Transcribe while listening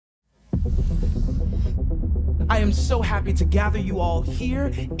am so happy to gather you all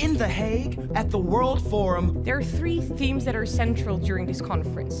here in The Hague at the World Forum. There are three themes that are central during this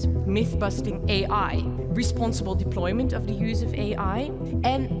conference: myth-busting AI, responsible deployment of the use of AI,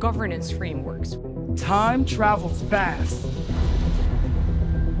 and governance frameworks. Time travels fast.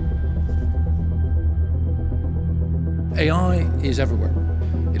 AI is everywhere.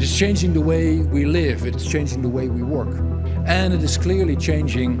 It is changing the way we live, it's changing the way we work, and it is clearly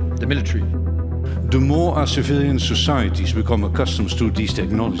changing the military. The more our civilian societies become accustomed to these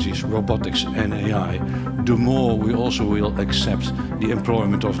technologies, robotics and AI, the more we also will accept the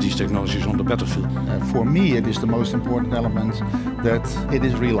employment of these technologies on the battlefield. For me, it is the most important element that it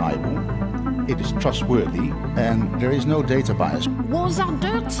is reliable, it is trustworthy, and there is no data bias. Wars are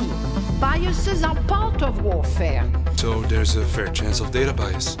dirty. Biases are part of warfare. So there's a fair chance of data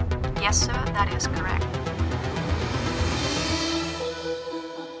bias? Yes, sir, that is correct.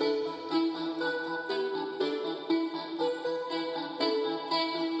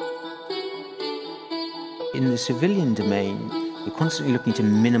 In the civilian domain, we're constantly looking to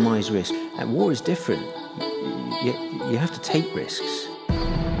minimize risk. And war is different. You have to take risks.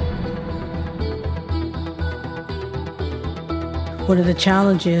 One of the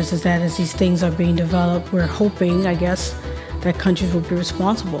challenges is that as these things are being developed, we're hoping, I guess, that countries will be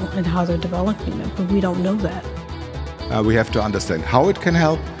responsible in how they're developing them, but we don't know that. We have to understand how it can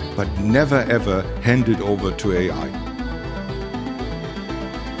help, but never ever hand it over to AI.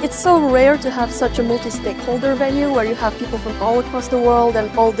 It's so rare to have such a multi-stakeholder venue where you have people from all across the world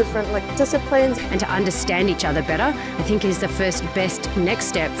and all different disciplines. And to understand each other better, I think is the first best next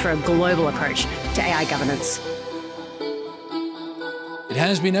step for a global approach to AI governance. It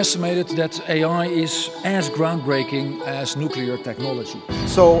has been estimated that AI is as groundbreaking as nuclear technology.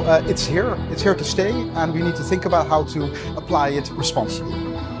 So it's here to stay, and we need to think about how to apply it responsibly.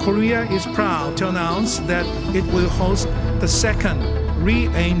 Korea is proud to announce that it will host the second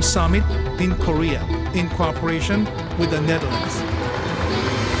Reaim Summit in Korea in cooperation with the Netherlands.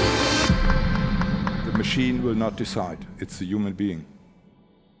 The machine will not decide, it's the human being.